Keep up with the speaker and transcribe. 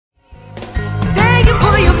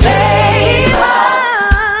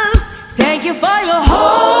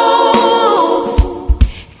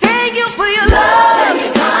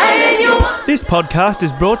podcast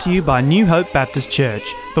is brought to you by New Hope Baptist Church.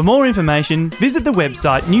 For more information, visit the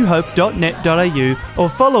website newhope.net.au or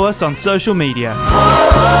follow us on social media.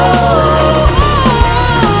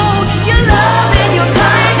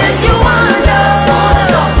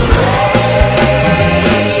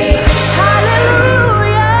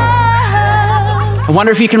 I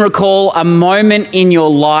wonder if you can recall a moment in your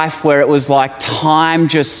life where it was like time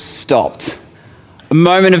just stopped. A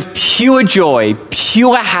moment of pure joy,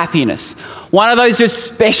 pure happiness. One of those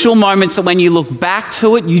just special moments that when you look back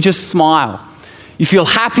to it, you just smile. You feel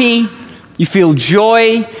happy, you feel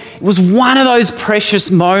joy. It was one of those precious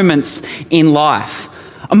moments in life.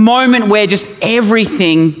 A moment where just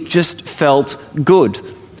everything just felt good.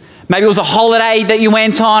 Maybe it was a holiday that you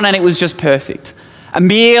went on and it was just perfect. A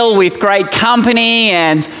meal with great company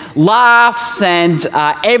and laughs, and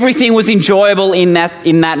everything was enjoyable in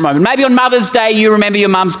that moment. Maybe on Mother's Day you remember your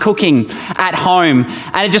mum's cooking at home,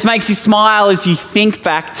 and it just makes you smile as you think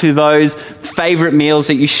back to those favourite meals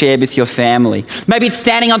that you shared with your family. Maybe it's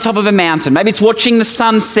standing on top of a mountain. Maybe it's watching the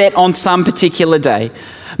sunset on some particular day.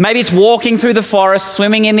 Maybe it's walking through the forest,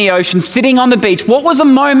 swimming in the ocean, sitting on the beach. What was a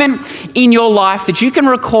moment in your life that you can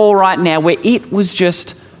recall right now where it was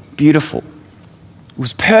just beautiful? It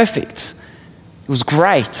was perfect. It was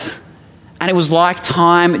great. And it was like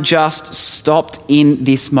time just stopped in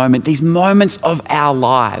this moment. These moments of our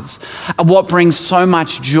lives are what brings so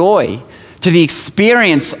much joy to the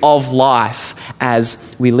experience of life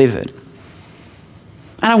as we live it.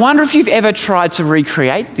 And I wonder if you've ever tried to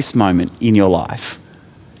recreate this moment in your life.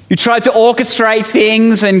 You tried to orchestrate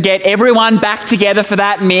things and get everyone back together for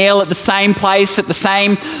that meal at the same place at the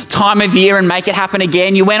same time of year and make it happen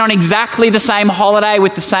again. You went on exactly the same holiday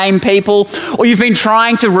with the same people, or you've been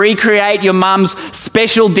trying to recreate your mum's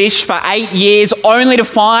special dish for 8 years only to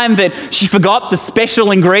find that she forgot the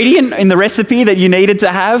special ingredient in the recipe that you needed to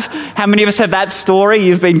have. How many of us have that story?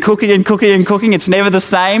 You've been cooking and cooking and cooking, it's never the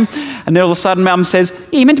same, and then all of a sudden mum says,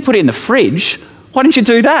 "Yeah, you meant to put it in the fridge. Why didn't you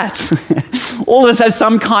do that?" All of us have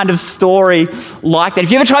some kind of story like that.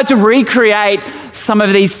 Have you ever tried to recreate some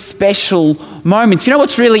of these special moments? You know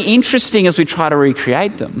what's really interesting as we try to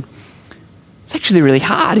recreate them? It's actually really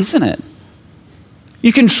hard, isn't it?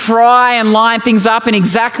 You can try and line things up in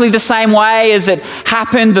exactly the same way as it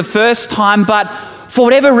happened the first time, but for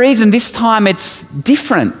whatever reason, this time it's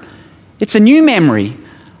different. It's a new memory.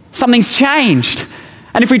 Something's changed.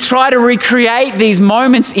 And if we try to recreate these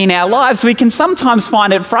moments in our lives, we can sometimes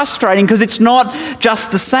find it frustrating because it's not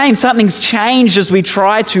just the same. Something's changed as we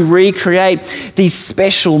try to recreate these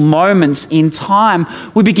special moments in time.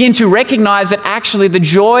 We begin to recognize that actually the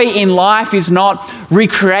joy in life is not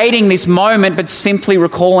recreating this moment, but simply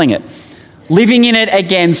recalling it. Living in it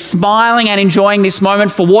again, smiling and enjoying this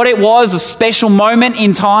moment for what it was, a special moment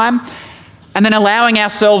in time, and then allowing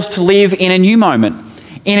ourselves to live in a new moment,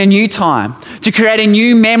 in a new time, to create a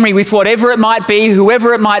new memory with whatever it might be,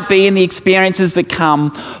 whoever it might be, in the experiences that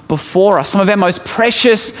come before us. Some of our most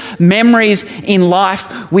precious memories in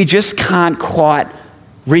life, we just can't quite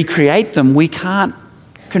recreate them. We can't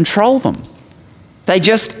control them. They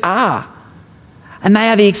just are. And they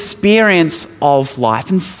are the experience of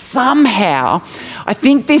life. And somehow, I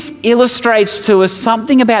think this illustrates to us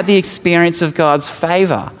something about the experience of God's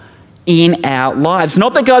favour in our lives.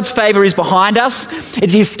 Not that God's favour is behind us.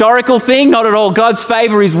 It's a historical thing. Not at all. God's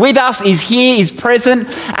favour is with us, is here, is present,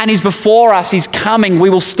 and is before us, is coming. We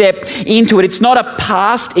will step into it. It's not a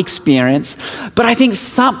past experience, but I think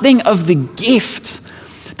something of the gift,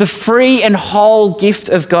 the free and whole gift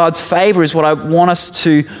of God's favour, is what I want us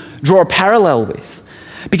to draw a parallel with.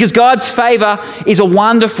 Because God's favour is a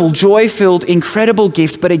wonderful, joy-filled, incredible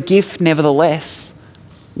gift, but a gift nevertheless.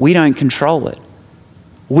 We don't control it.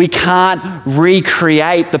 We can't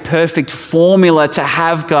recreate the perfect formula to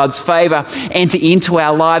have God's favour enter into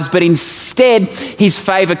our lives, but instead His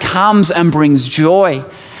favour comes and brings joy.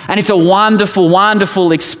 And it's a wonderful,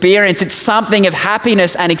 wonderful experience. It's something of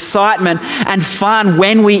happiness and excitement and fun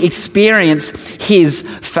when we experience His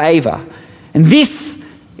favour. And this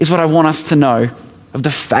is what I want us to know of the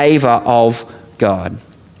favour of God.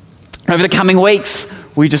 Over the coming weeks,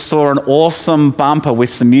 we just saw an awesome bumper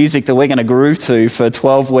with some music that we're going to groove to for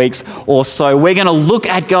 12 weeks or so. We're going to look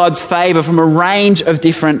at God's favour from a range of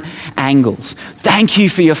different angles. Thank you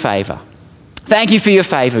for your favour. Thank you for your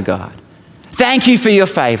favour, God. Thank you for your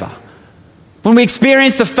favour. When we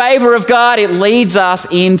experience the favour of God, it leads us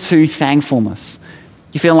into thankfulness.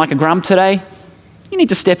 You feeling like a grump today? You need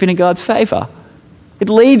to step into God's favour. It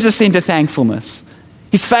leads us into thankfulness.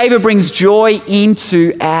 His favour brings joy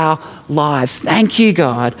into our lives. Thank you,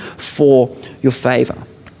 God, for your favour.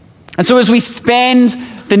 And so as we spend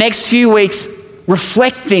the next few weeks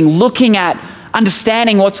reflecting, looking at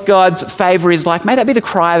understanding what God's favour is like, may that be the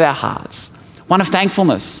cry of our hearts. One of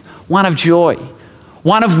thankfulness, one of joy,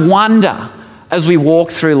 one of wonder as we walk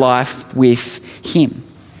through life with Him.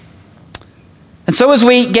 And so as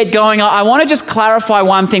we get going, I want to just clarify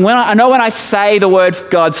one thing. I know when I say the word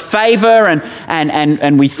God's favour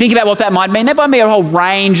and we think about what that might mean, there might be a whole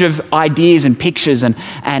range of ideas and pictures and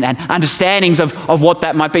understandings of what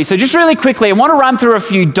that might be. So just really quickly, I want to run through a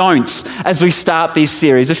few don'ts as we start this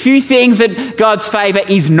series. A few things that God's favour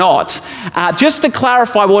is not, just to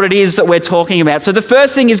clarify what it is that we're talking about. So the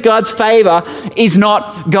first thing is God's favour is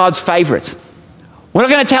not God's favourite. We're not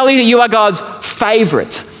going to tell you that you are God's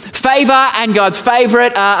favourite. Favour and God's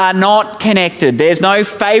favourite are not connected. There's no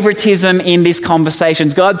favouritism in this conversation.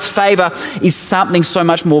 God's favour is something so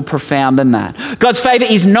much more profound than that. God's favour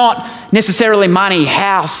is not necessarily money,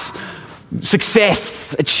 house,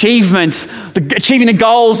 success, achievement, achieving the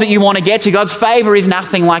goals that you want to get to. God's favour is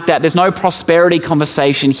nothing like that. There's no prosperity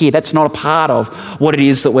conversation here. That's not a part of what it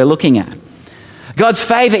is that we're looking at. God's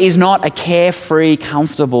favour is not a carefree,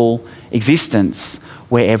 comfortable existence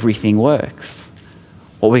where everything works.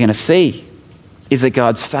 What we're going to see is that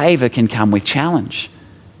God's favour can come with challenge.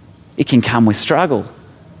 It can come with struggle.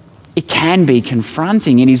 It can be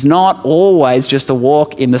confronting. It is not always just a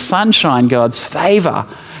walk in the sunshine. God's favour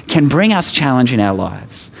can bring us challenge in our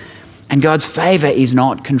lives. And God's favour is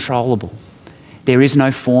not controllable. There is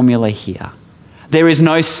no formula here. There is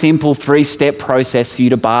no simple 3-step process for you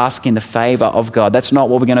to bask in the favour of God. That's not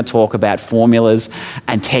what we're going to talk about, formulas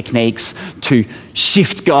and techniques to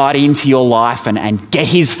shift God into your life and get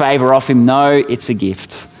His favour off Him. No, it's a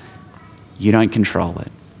gift. You don't control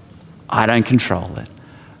it. I don't control it.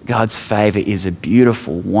 God's favour is a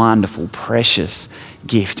beautiful, wonderful, precious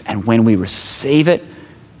gift. And when we receive it,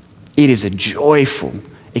 it is a joyful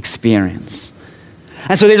experience.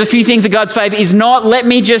 And so there's a few things that God's favour is not. Let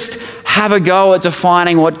me just have a go at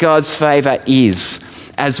defining what God's favour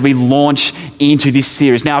is as we launch into this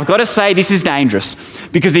series. Now, I've got to say this is dangerous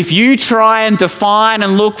because if you try and define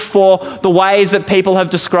and look for the ways that people have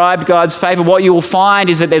described God's favour, what you will find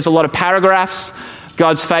is that there's a lot of paragraphs.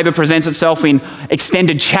 God's favour presents itself in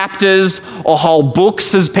extended chapters or whole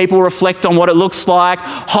books as people reflect on what it looks like,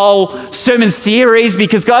 whole sermon series,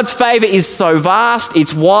 because God's favour is so vast,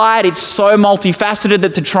 it's wide, it's so multifaceted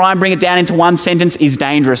that to try and bring it down into one sentence is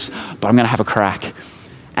dangerous. But I'm going to have a crack.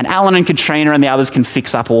 And Alan and Katrina and the others can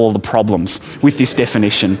fix up all the problems with this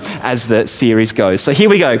definition as the series goes. So here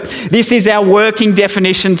we go. This is our working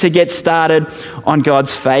definition to get started on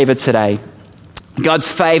God's favour today. God's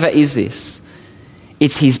favour is this.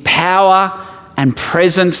 It's His power and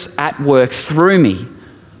presence at work through me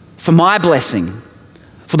for my blessing,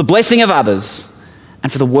 for the blessing of others,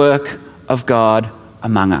 and for the work of God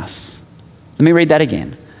among us. Let me read that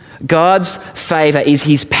again. God's favour is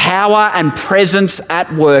His power and presence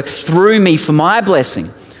at work through me for my blessing,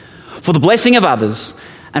 for the blessing of others,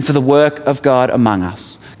 and for the work of God among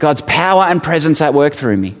us. God's power and presence at work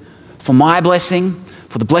through me for my blessing,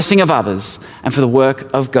 for the blessing of others, and for the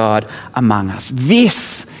work of God among us.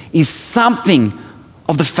 This is something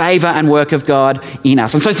of the favour and work of God in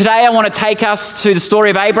us. And so today I want to take us to the story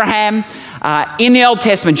of Abraham in the Old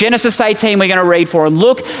Testament. Genesis 18 we're going to read for and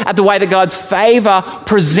look at the way that God's favour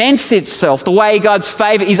presents itself, the way God's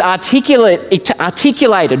favour is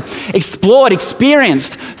articulated, explored,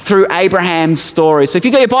 experienced through Abraham's story. So if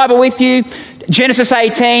you've got your Bible with you, Genesis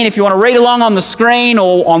 18, if you want to read along on the screen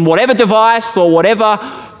or on whatever device or whatever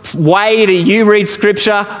way that you read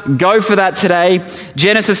Scripture, go for that today.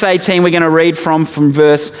 Genesis 18, we're going to read from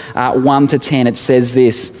verse 1 to 10. It says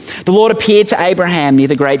this: The Lord appeared to Abraham near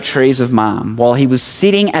the great trees of Mamre while he was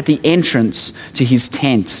sitting at the entrance to his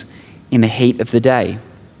tent in the heat of the day.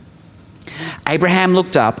 Abraham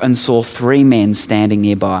looked up and saw 3 men standing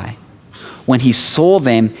nearby. When he saw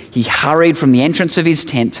them, he hurried from the entrance of his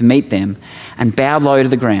tent to meet them and bowed low to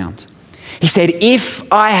the ground. He said,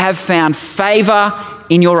 "If I have found favour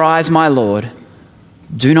in your eyes, my Lord,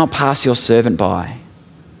 do not pass your servant by.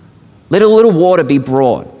 Let a little water be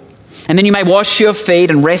brought, and then you may wash your feet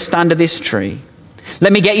and rest under this tree.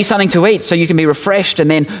 Let me get you something to eat so you can be refreshed and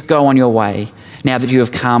then go on your way, now that you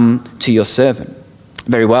have come to your servant."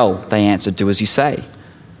 "Very well," they answered, "do as you say."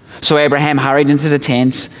 So Abraham hurried into the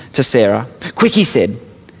tent to Sarah. "Quick," he said,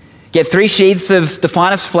 "get 3 sheaths of the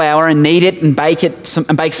finest flour and knead it and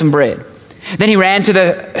bake some bread." Then he ran to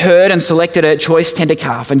the herd and selected a choice tender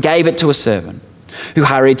calf and gave it to a servant who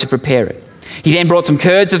hurried to prepare it. He then brought some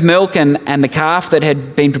curds of milk and the calf that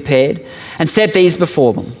had been prepared and set these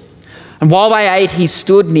before them. And while they ate, he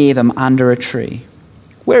stood near them under a tree.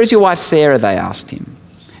 "Where is your wife Sarah?" they asked him.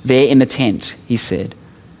 "There in the tent," he said.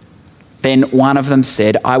 Then one of them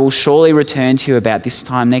said, I will surely return to you about this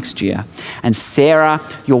time next year, and Sarah,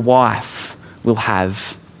 your wife, will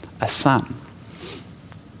have a son.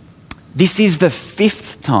 This is the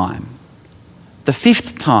fifth time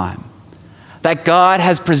that God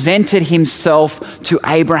has presented himself to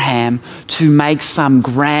Abraham to make some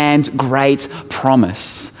grand, great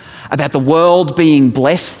promise about the world being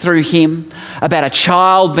blessed through him, about a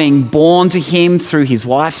child being born to him through his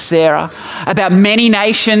wife Sarah, about many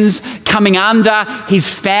nations coming under his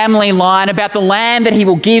family line, about the land that he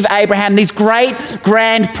will give Abraham, these great,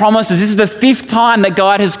 grand promises. This is the fifth time that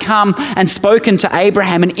God has come and spoken to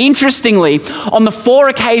Abraham. And interestingly, on the 4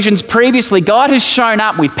 occasions previously, God has shown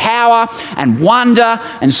up with power and wonder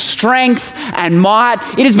and strength and might.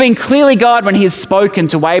 It has been clearly God when he has spoken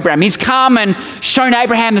to Abraham. He's come and shown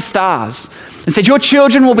Abraham the stars and said, your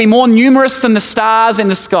children will be more numerous than the stars in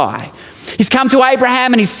the sky. He's come to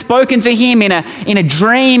Abraham and he's spoken to him in a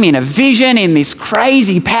dream, in a vision, in this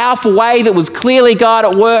crazy, powerful way that was clearly God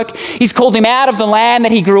at work. He's called him out of the land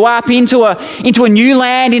that he grew up into a new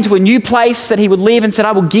land, into a new place that he would live, and said,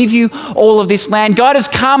 I will give you all of this land. God has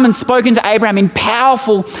come and spoken to Abraham in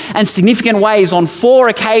powerful and significant ways on 4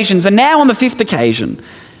 occasions, and now on the 5th occasion.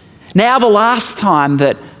 Now the last time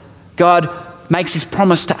that God makes his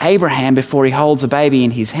promise to Abraham before he holds a baby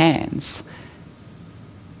in his hands.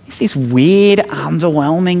 It's this weird,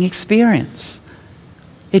 underwhelming experience.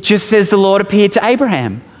 It just says the Lord appeared to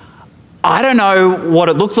Abraham. I don't know what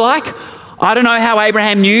it looked like. I don't know how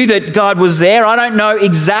Abraham knew that God was there. I don't know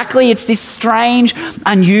exactly. It's this strange,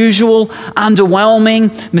 unusual,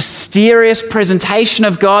 underwhelming, mysterious presentation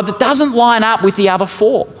of God that doesn't line up with the other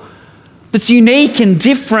 4. That's unique and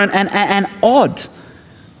different and odd.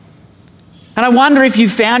 And I wonder if you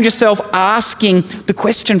found yourself asking the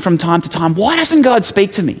question from time to time, why doesn't God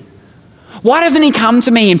speak to me? Why doesn't he come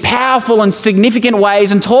to me in powerful and significant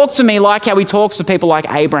ways and talk to me like how he talks to people like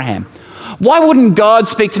Abraham? Why wouldn't God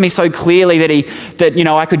speak to me so clearly that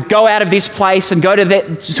I could go out of this place and go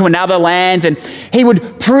to another land, and he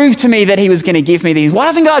would prove to me that he was going to give me these? Why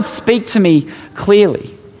doesn't God speak to me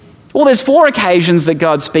clearly? Well, there's 4 occasions that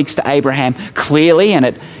God speaks to Abraham clearly,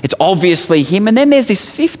 and it's obviously him. And then there's this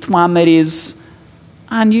 5th one that is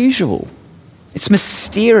unusual. It's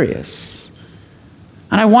mysterious.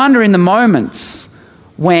 And I wonder, in the moments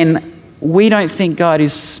when we don't think God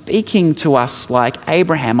is speaking to us like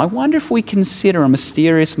Abraham, I wonder if we consider a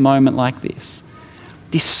mysterious moment like this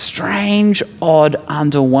strange, odd,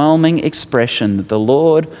 underwhelming expression that the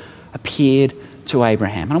Lord appeared to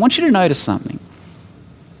Abraham. And I want you to notice something.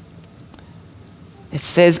 It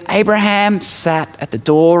says, Abraham sat at the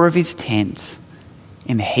door of his tent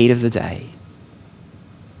in the heat of the day.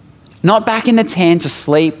 Not back in the tent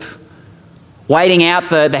asleep, waiting out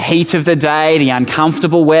the heat of the day, the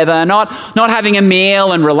uncomfortable weather, not having a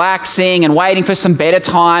meal and relaxing and waiting for some better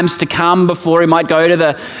times to come before he might go to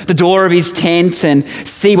the door of his tent and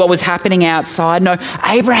see what was happening outside. No,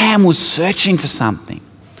 Abraham was searching for something,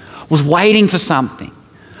 was waiting for something,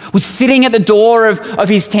 was sitting at the door of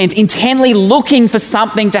his tent, intently looking for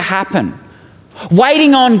something to happen,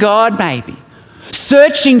 waiting on God maybe,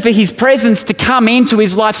 searching for his presence to come into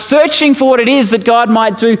his life, searching for what it is that God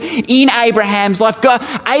might do in Abraham's life.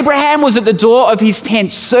 Abraham was at the door of his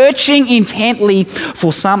tent, searching intently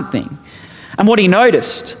for something. And what he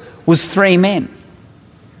noticed was 3 men.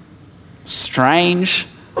 Strange,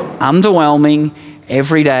 underwhelming,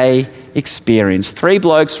 everyday experience. 3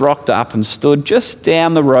 blokes rocked up and stood just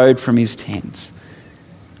down the road from his tent.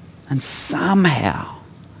 And somehow,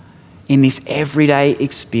 in this everyday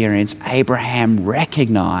experience, Abraham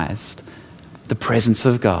recognized the presence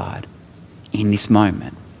of God in this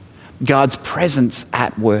moment. God's presence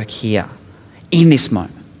at work here, in this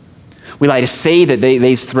moment. We later see that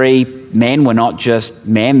these 3 men were not just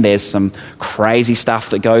men. There's some crazy stuff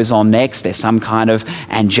that goes on next. There's some kind of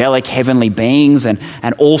angelic heavenly beings and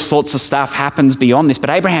all sorts of stuff happens beyond this. But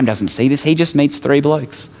Abraham doesn't see this. He just meets 3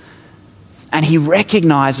 blokes. And he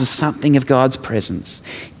recognizes something of God's presence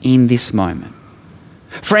in this moment.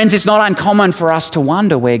 Friends, it's not uncommon for us to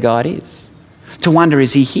wonder where God is. To wonder,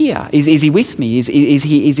 is he here? Is he with me? Is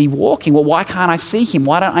he walking? Well, why can't I see him?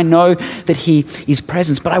 Why don't I know that he is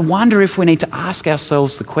present? But I wonder if we need to ask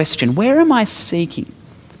ourselves the question, where am I seeking?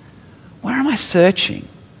 Where am I searching?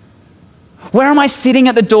 Where am I sitting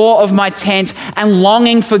at the door of my tent and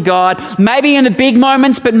longing for God? Maybe in the big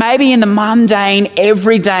moments, but maybe in the mundane,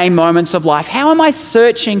 everyday moments of life. How am I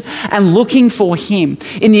searching and looking for him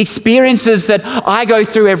in the experiences that I go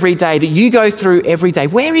through every day, that you go through every day?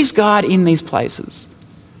 Where is God in these places?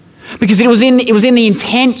 Because it was in the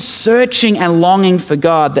intense searching and longing for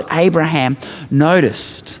God that Abraham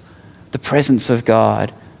noticed the presence of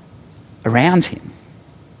God around him.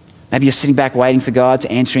 Maybe you're sitting back waiting for God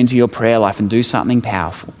to enter into your prayer life and do something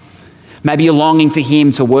powerful. Maybe you're longing for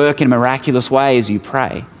him to work in a miraculous way as you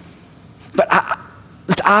pray. But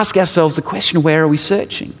let's ask ourselves the question, where are we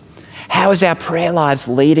searching? How is our prayer lives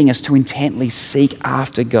leading us to intently seek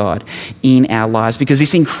after God in our lives? Because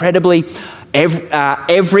this incredibly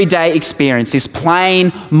everyday experience, this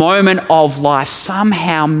plain moment of life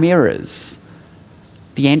somehow mirrors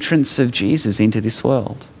the entrance of Jesus into this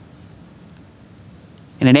world.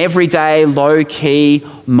 In an everyday, low-key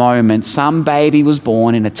moment, some baby was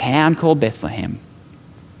born in a town called Bethlehem.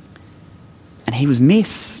 And he was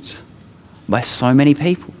missed by so many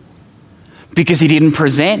people because he didn't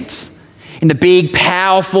present in the big,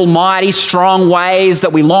 powerful, mighty, strong ways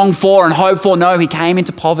that we long for and hope for. No, he came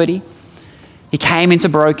into poverty. He came into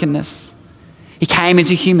brokenness. He came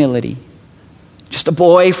into humility. Just a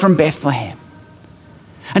boy from Bethlehem.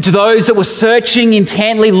 And to those that were searching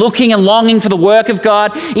intently, looking and longing for the work of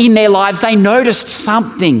God in their lives, they noticed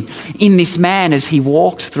something in this man as he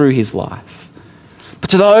walked through his life. But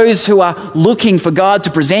to those who are looking for God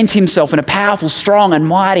to present himself in a powerful, strong and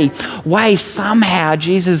mighty way, somehow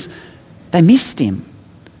Jesus, they missed him.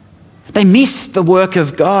 They missed the work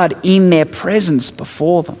of God in their presence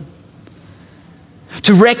before them.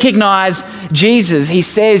 To recognize Jesus, he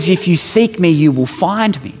says, if you seek me, you will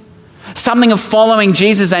find me. Something of following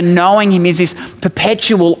Jesus and knowing him is this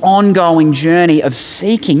perpetual, ongoing journey of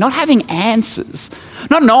seeking, not having answers,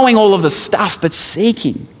 not knowing all of the stuff, but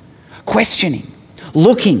seeking, questioning,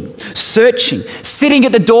 looking, searching, sitting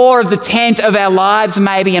at the door of the tent of our lives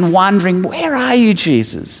maybe and wondering, where are you,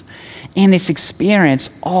 Jesus, in this experience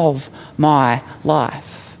of my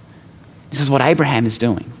life? This is what Abraham is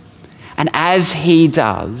doing. And as he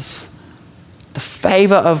does, the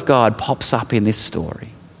favour of God pops up in this story.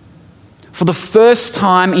 For the first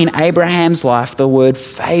time in Abraham's life, the word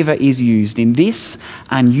favour is used in this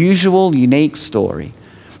unusual, unique story.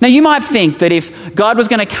 Now, you might think that if God was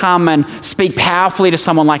going to come and speak powerfully to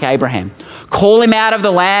someone like Abraham, call him out of the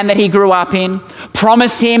land that he grew up in,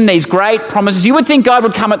 promise him these great promises, you would think God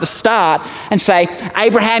would come at the start and say,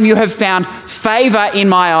 Abraham, you have found favour in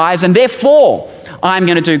my eyes, and therefore I'm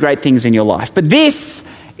going to do great things in your life. But this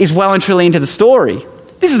is well and truly into the story.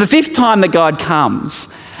 This is the fifth time that God comes.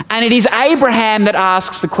 And it is Abraham that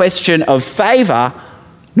asks the question of favour,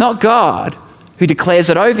 not God, who declares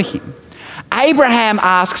it over him. Abraham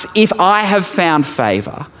asks if I have found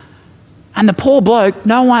favour. And the poor bloke,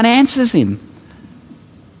 no one answers him.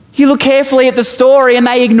 You look carefully at the story and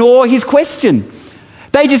they ignore his question.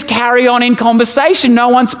 They just carry on in conversation. No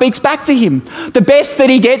one speaks back to him. The best that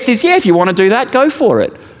he gets is, yeah, if you want to do that, go for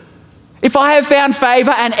it. If I have found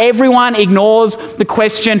favour, and everyone ignores the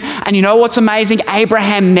question, and you know what's amazing?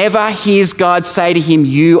 Abraham never hears God say to him,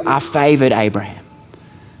 you are favoured, Abraham.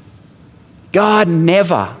 God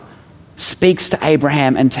never speaks to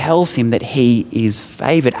Abraham and tells him that he is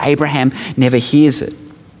favoured. Abraham never hears it.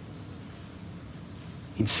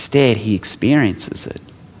 Instead, he experiences it.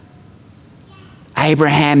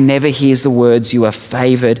 Abraham never hears the words, you are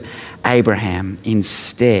favoured, Abraham.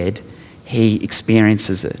 Instead, he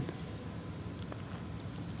experiences it.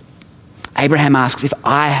 Abraham asks, if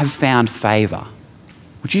I have found favour,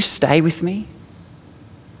 would you stay with me?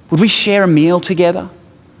 Would we share a meal together?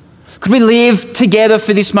 Could we live together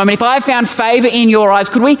for this moment? If I found favour in your eyes,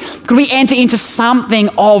 could we enter into something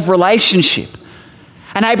of relationship?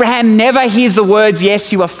 And Abraham never hears the words,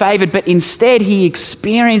 yes, you are favoured, but instead he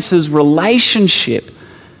experiences relationship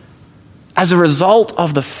as a result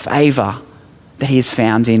of the favour that he has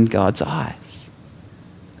found in God's eyes.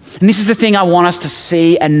 And this is the thing I want us to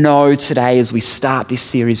see and know today as we start this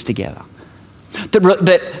series together.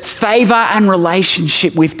 That favour and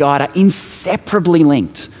relationship with God are inseparably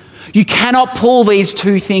linked. You cannot pull these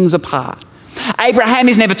two things apart. Abraham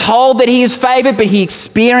is never told that he is favoured, but he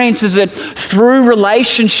experiences it through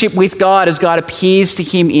relationship with God as God appears to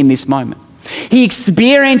him in this moment. He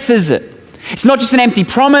experiences it. It's not just an empty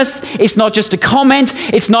promise. It's not just a comment.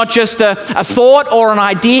 It's not just a thought or an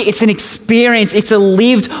idea. It's an experience. It's a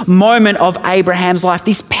lived moment of Abraham's life.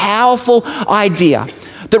 This powerful idea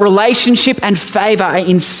that relationship and favour are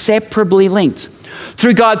inseparably linked.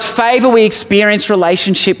 Through God's favour, we experience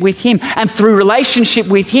relationship with him. And through relationship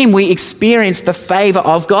with him, we experience the favour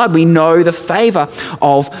of God. We know the favour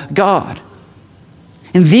of God.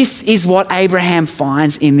 And this is what Abraham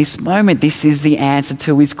finds in this moment. This is the answer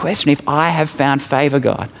to his question. If I have found favour,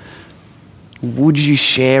 God, would you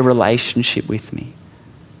share relationship with me?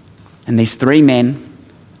 And these three men,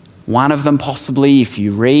 one of them possibly, if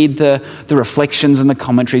you read the reflections and the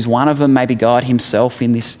commentaries, one of them may be God himself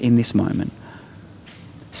in this moment,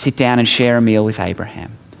 sit down and share a meal with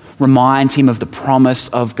Abraham. reminds him of the promise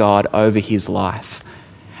of God over his life.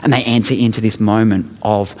 And they enter into this moment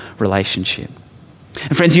of relationship.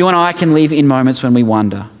 And friends, you and I can live in moments when we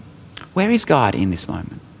wonder, where is God in this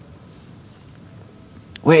moment?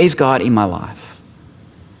 Where is God in my life?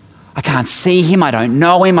 I can't see him. I don't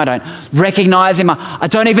know him. I don't recognize him. I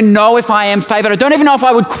don't even know if I am favored. I don't even know if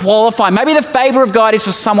I would qualify. Maybe the favor of God is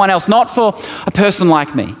for someone else, not for a person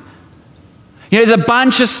like me. You know, there's a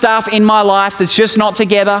bunch of stuff in my life that's just not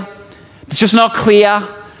together, that's just not clear,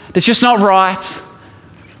 that's just not right.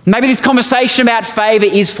 Maybe this conversation about favor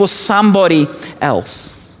is for somebody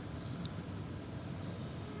else.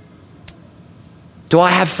 Do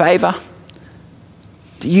I have favor?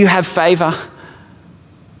 Do you have favor?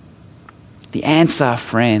 The answer,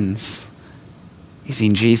 friends, is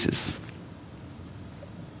in Jesus.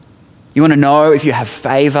 You want to know if you have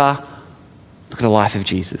favor? Look at the life of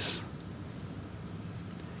Jesus.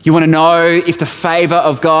 You want to know if the favor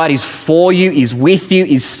of God is for you, is with you,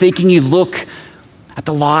 is seeking you? Look at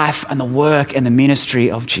the life and the work and the ministry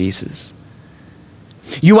of Jesus.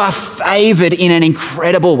 You are favored in an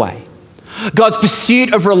incredible way. God's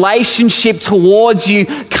pursuit of relationship towards you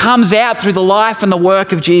comes out through the life and the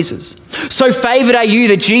work of Jesus. So favored are you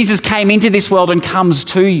that Jesus came into this world and comes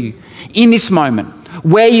to you in this moment,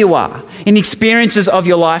 where you are, in the experiences of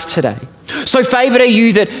your life today. So favored are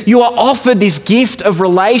you that you are offered this gift of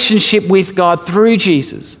relationship with God through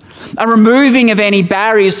Jesus, a removing of any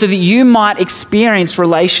barriers so that you might experience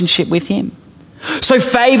relationship with him. So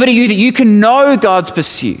favored are you that you can know God's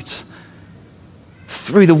pursuit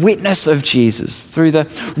through the witness of Jesus, through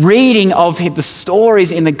the reading of the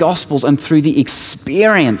stories in the Gospels, and through the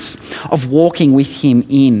experience of walking with him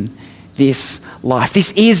in this life.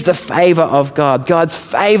 This is the favor of God. God's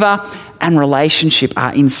favor and relationship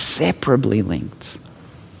are inseparably linked.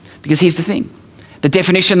 Because here's the thing. The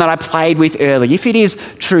definition that I played with earlier, if it is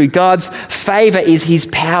true, God's favor is his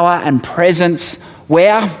power and presence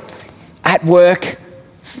where? At work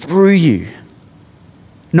through you.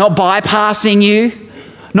 Not bypassing you,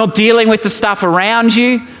 not dealing with the stuff around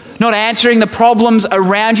you, not answering the problems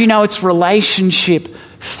around you. No, it's relationship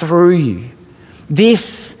through you.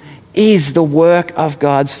 This is the work of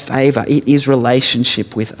God's favor. It is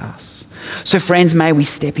relationship with us. So friends, may we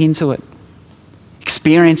step into it,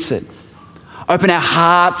 experience it, open our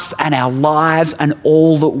hearts and our lives and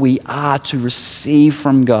all that we are to receive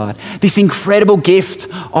from God, this incredible gift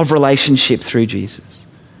of relationship through Jesus.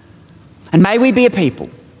 And may we be a people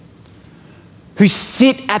who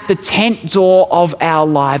sit at the tent door of our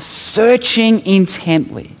lives, searching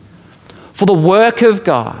intently for the work of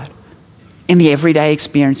God in the everyday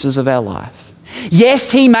experiences of our life.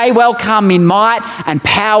 Yes, he may well come in might and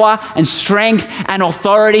power and strength and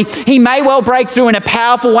authority. He may well break through in a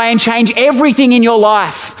powerful way and change everything in your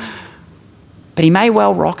life. But he may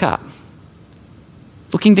well rock up,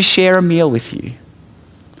 looking to share a meal with you,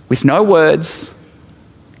 with no words,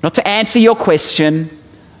 not to answer your question,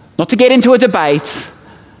 not to get into a debate,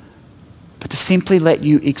 but to simply let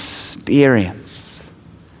you experience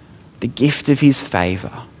the gift of his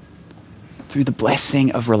favor through the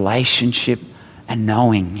blessing of relationship and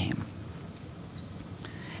knowing him.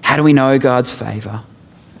 How do we know God's favor?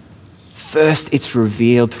 First, it's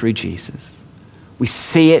revealed through Jesus. We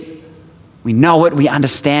see it, we know it, we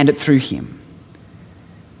understand it through him.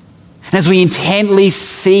 And as we intently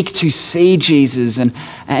seek to see Jesus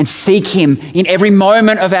and seek him in every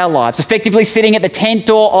moment of our lives, effectively sitting at the tent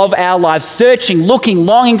door of our lives, searching, looking,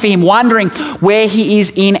 longing for him, wondering where he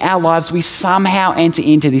is in our lives, we somehow enter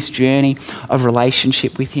into this journey of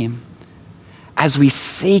relationship with him. As we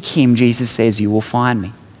seek him, Jesus says, you will find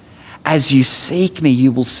me. As you seek me,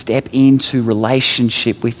 you will step into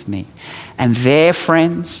relationship with me. And there,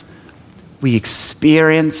 friends, we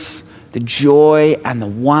experience the joy and the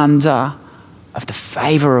wonder of the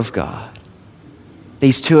favor of God.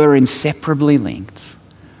 These two are inseparably linked.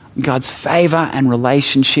 God's favor and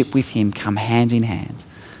relationship with him come hand in hand.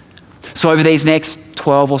 So over these next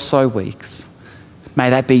 12 or so weeks, may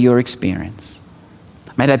that be your experience.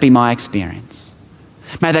 May that be my experience.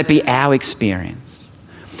 May that be our experience.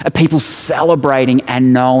 A people celebrating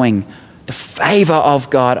and knowing the favor of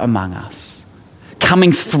God among us,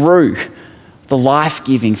 coming through the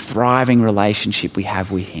life-giving, thriving relationship we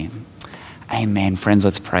have with him. Amen. Friends,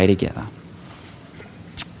 let's pray together.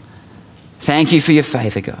 Thank you for your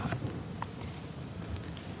favor, God.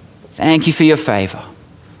 Thank you for your favor.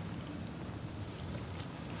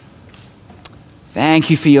 Thank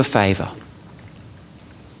you for your favor.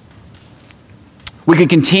 We could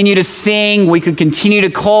continue to sing. We could continue to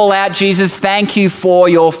call out, Jesus, thank you for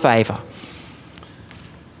your favor.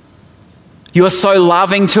 You are so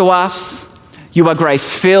loving to us. You are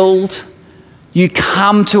grace-filled. You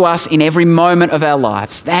come to us in every moment of our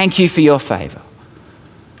lives. Thank you for your favour.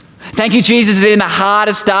 Thank you, Jesus, that in the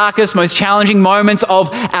hardest, darkest, most challenging moments of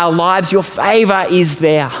our lives, your favour is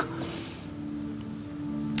there.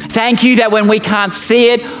 Thank you that when we can't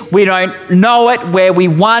see it, we don't know it, where we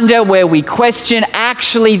wonder, where we question,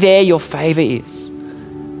 actually there your favour is.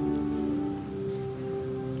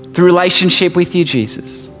 Through relationship with you,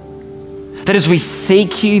 Jesus, that as we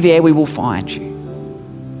seek you, there we will find you.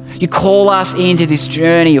 You call us into this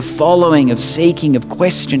journey of following, of seeking, of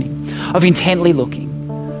questioning, of intently looking.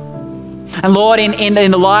 And Lord, in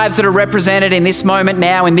the lives that are represented in this moment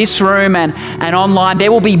now, in this room and online,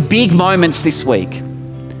 there will be big moments this week.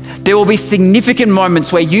 There will be significant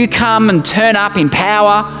moments where you come and turn up in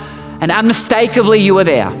power and unmistakably you are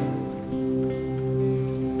there.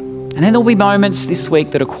 And then there'll be moments this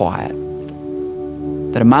week that are quiet,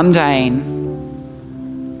 that are mundane,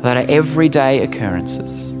 that are everyday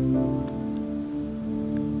occurrences.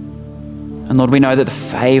 And Lord, we know that the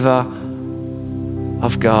favour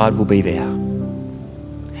of God will be there.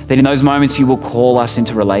 That in those moments you will call us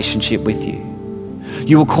into relationship with you.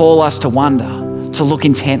 You will call us to wonder, to look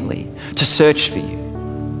intently, to search for you.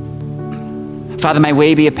 Father, may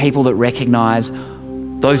we be a people that recognise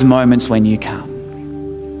those moments when you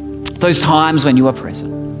come, those times when you are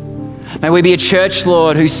present. May we be a church,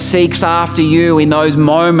 Lord, who seeks after you in those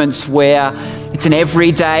moments where it's an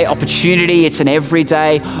everyday opportunity, it's an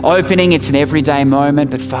everyday opening, it's an everyday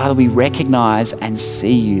moment. But Father, we recognise and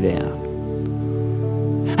see you there.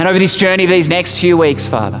 And over this journey of these next few weeks,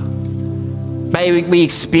 Father, may we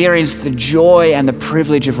experience the joy and the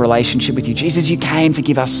privilege of relationship with you. Jesus, you came to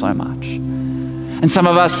give us so much. And some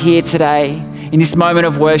of us here today, in this moment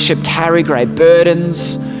of worship, carry great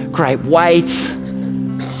burdens, great weight,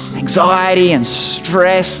 anxiety and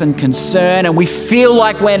stress and concern, and we feel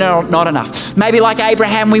like we're not enough. Maybe like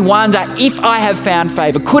Abraham, we wonder, if I have found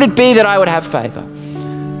favour, could it be that I would have favour?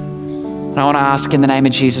 And I want to ask in the name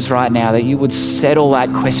of Jesus right now that you would settle that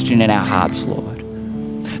question in our hearts, Lord.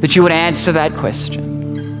 That you would answer that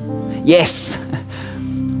question. Yes,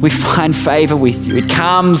 we find favour with you. It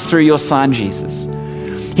comes through your Son, Jesus.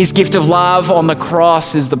 His gift of love on the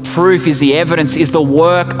cross is the proof, is the evidence, is the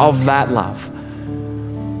work of that love.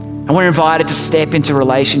 And we're invited to step into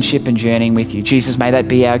relationship and journeying with you. Jesus, may that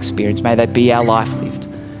be our experience. May that be our life lived.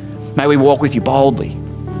 May we walk with you boldly,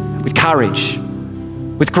 with courage,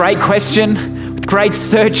 with great question, with great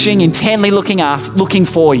searching, intently looking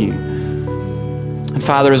for you. And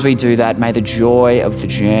Father, as we do that, may the joy of the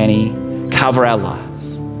journey cover our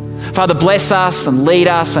lives. Father, bless us and lead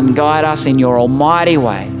us and guide us in your almighty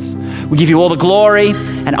ways. We give you all the glory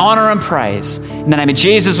and honour and praise. In the name of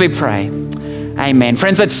Jesus we pray. Amen.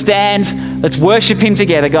 Friends, let's stand. Let's worship him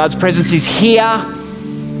together. God's presence is here.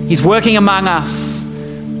 He's working among us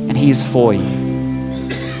and he is for you.